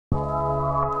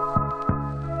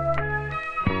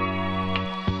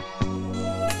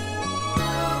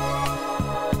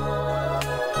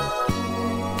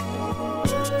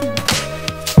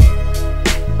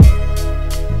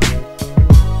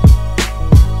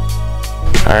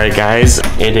Alright guys,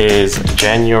 it is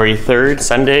January 3rd,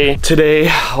 Sunday. Today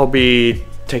I'll be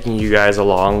taking you guys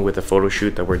along with the photo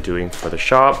shoot that we're doing for the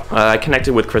shop. I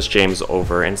connected with Chris James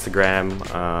over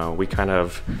Instagram. We kind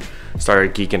of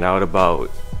started geeking out about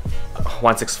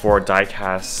 1/64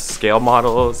 die-cast scale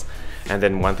models, and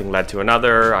then one thing led to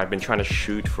another. I've been trying to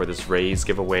shoot for this Raise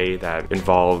giveaway that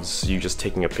involves you just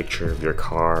taking a picture of your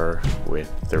car with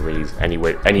the Raise,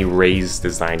 any Raise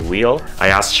design wheel. I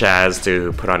asked Shaz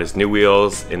to put on his new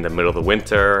wheels in the middle of the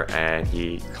winter, and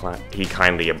he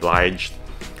kindly obliged,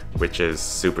 which is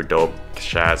super dope.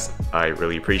 Shaz, I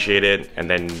really appreciate it. And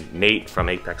then Nate from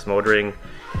Apex Motoring,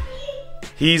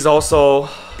 he's also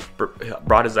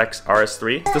brought his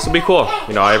RS3. This will be cool.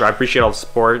 You know, I appreciate all the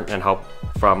support and help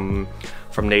from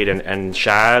Nate and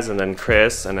Shaz, and then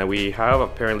Chris, and then we have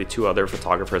apparently 2 other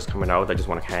photographers coming out that just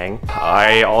want to hang.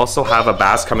 I also have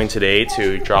Abbas coming today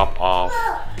to drop off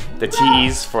the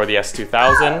TEs for the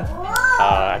S2000.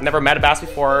 I've never met Abbas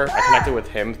before. I connected with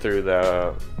him through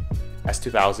the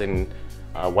S2000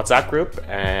 WhatsApp group,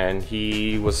 and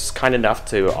he was kind enough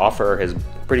to offer his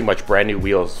pretty much brand new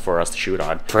wheels for us to shoot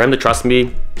on. For him to trust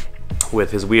me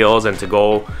with his wheels and to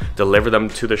go deliver them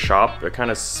to the shop, it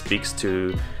kind of speaks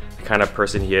to the kind of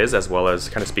person he is, as well as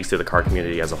kind of speaks to the car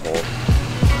community as a whole.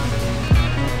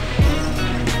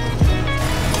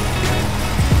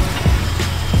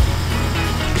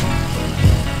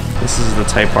 This is the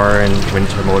Type R in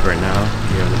winter mode right now.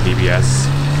 We have the BBS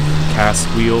cast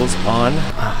wheels on.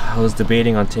 I was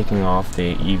debating on taking off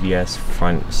the EVS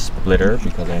front splitter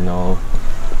because I know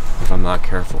if I'm not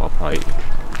careful, I'm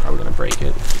probably gonna break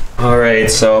it. Alright,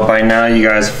 so by now you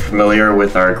guys are familiar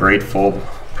with our grateful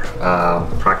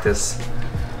practice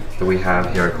that we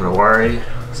have here at Kodawari.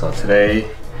 So today,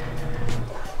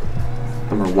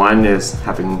 number 1 is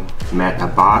having met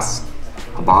Abbas.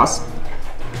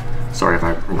 Sorry if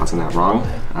I'm pronouncing that wrong.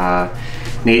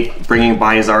 Nate bringing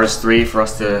by his RS3 for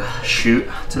us to shoot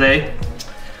today.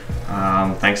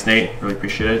 Thanks Nate, really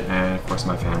appreciate it. And of course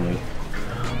my family.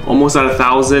 Almost at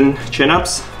 1,000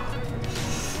 chin-ups.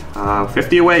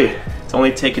 50 away. It's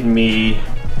only taken me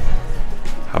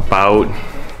about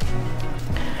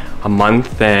a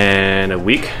month and a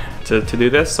week to do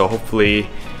this, so hopefully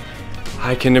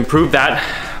I can improve that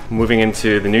moving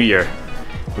into the new year.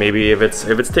 Maybe if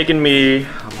it's taken me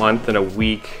a month and a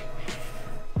week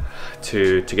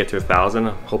to get to 1,000,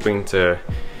 I'm hoping to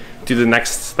do the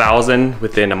next 1,000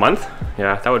 within a month.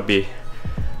 Yeah, that would be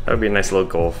a nice little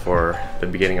goal for the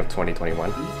beginning of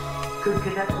 2021. Could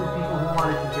connect with people who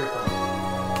wanted to hear from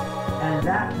us. And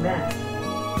that meant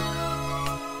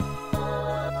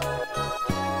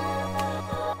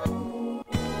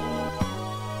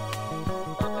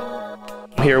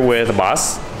I'm here with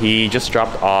Abbas. He just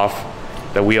dropped off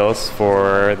the wheels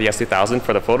for the S2000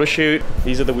 for the photo shoot.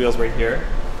 These are the wheels right here.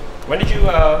 When did you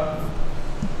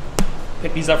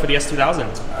pick these up for the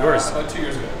S2000? Yours? About 2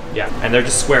 years ago. Yeah, and they're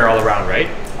just square all around, right?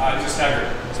 Just staggered.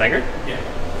 Staggered? Yeah.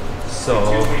 So,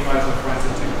 225s in the front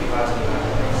and 255s in the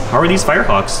back. how are these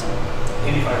Firehawks?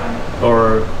 Indy 500.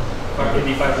 Or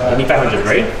Indy 500. Indy 500,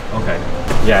 right? Okay.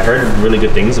 Yeah, I heard really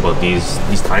good things about these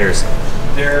tires.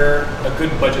 They're a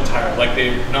good budget tire. Like,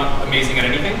 they're not amazing at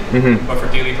anything, but for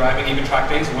daily driving, even track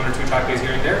days, 1 or 2 track days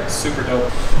here and there, super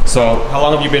dope. So, how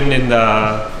long have you been in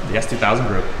the S2000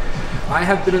 group? I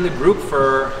have been in the group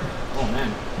for, oh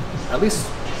man, at least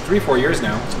 3-4 years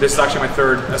now. This is actually my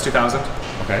 3rd S2000.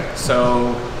 Okay.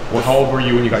 So, Well, how old were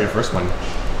you when you got your first one?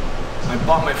 I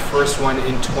bought my first one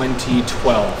in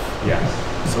 2012. Yeah.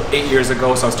 So 8 years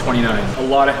ago, so I was 29. A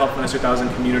lot of help from the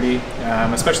S2000 community,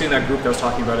 especially in that group that I was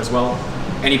talking about as well.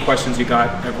 Any questions you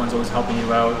got, everyone's always helping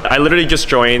you out. I literally just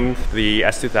joined the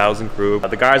S2000 group.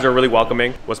 The guys are really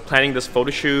welcoming. Was planning this photo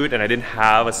shoot and I didn't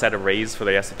have a set of Rays for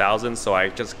the S2000, so I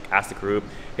just asked the group,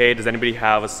 hey, does anybody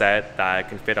have a set that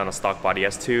can fit on a stock body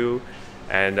S2?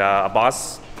 And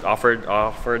Abbas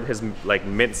offered his like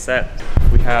mint set.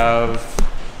 We have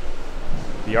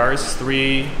the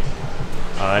RS3.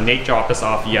 Nate dropped this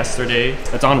off yesterday.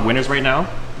 It's on winters right now,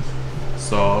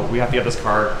 so we have to get this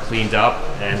car cleaned up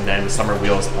and then the summer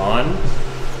wheels on.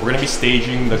 We're gonna be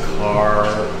staging the car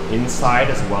inside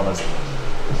as well as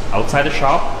outside the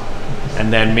shop,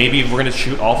 and then maybe if we're gonna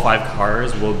shoot all 5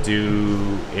 cars, we'll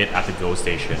do it at the Go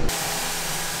station.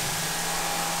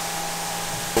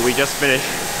 We just finished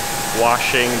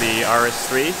washing the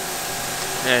RS3,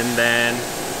 and then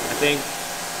I think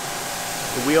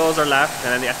the wheels are left,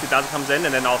 and then the S2000 comes in,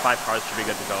 and then all 5 cars should be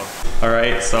good to go. All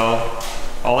right, so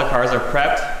all the cars are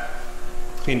prepped,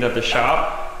 cleaned up the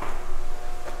shop.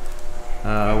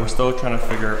 We're still trying to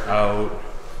figure out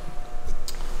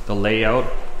the layout,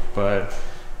 but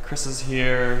Chris is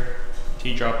here,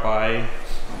 T dropped by,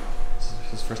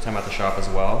 his first time at the shop as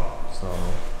well. So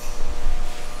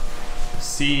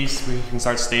see if we can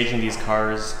start staging these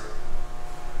cars.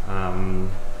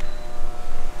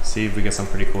 See if we get some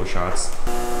pretty cool shots.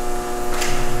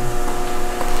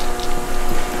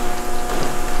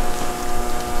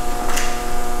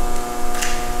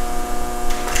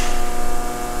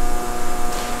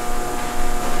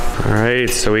 Alright,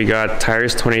 so we got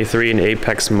Tires 23 and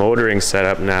Apex motoring set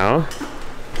up now.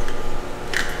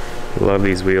 Love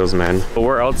these wheels, man. But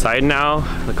we're outside now.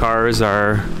 The cars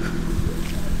are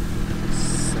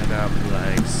set up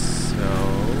like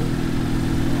so.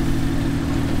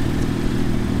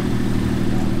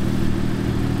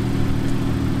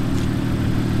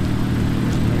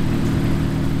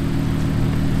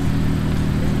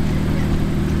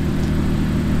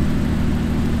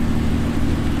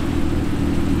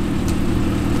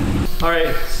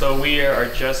 Alright, so we are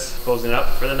just closing up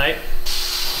for the night.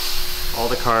 All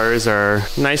the cars are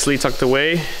nicely tucked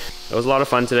away. It was a lot of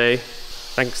fun today.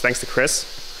 Thanks to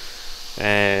Chris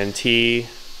and T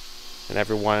and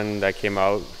everyone that came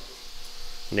out.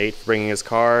 Nate bringing his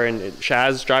car and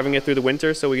Shaz driving it through the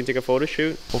winter so we can take a photo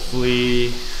shoot. Hopefully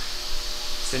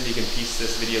Cindy can piece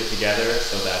this video together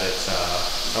so that it's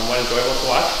somewhat enjoyable to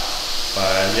watch.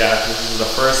 But yeah, this is the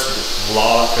first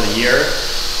vlog for the year.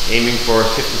 Aiming for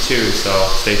 52, so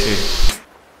stay tuned.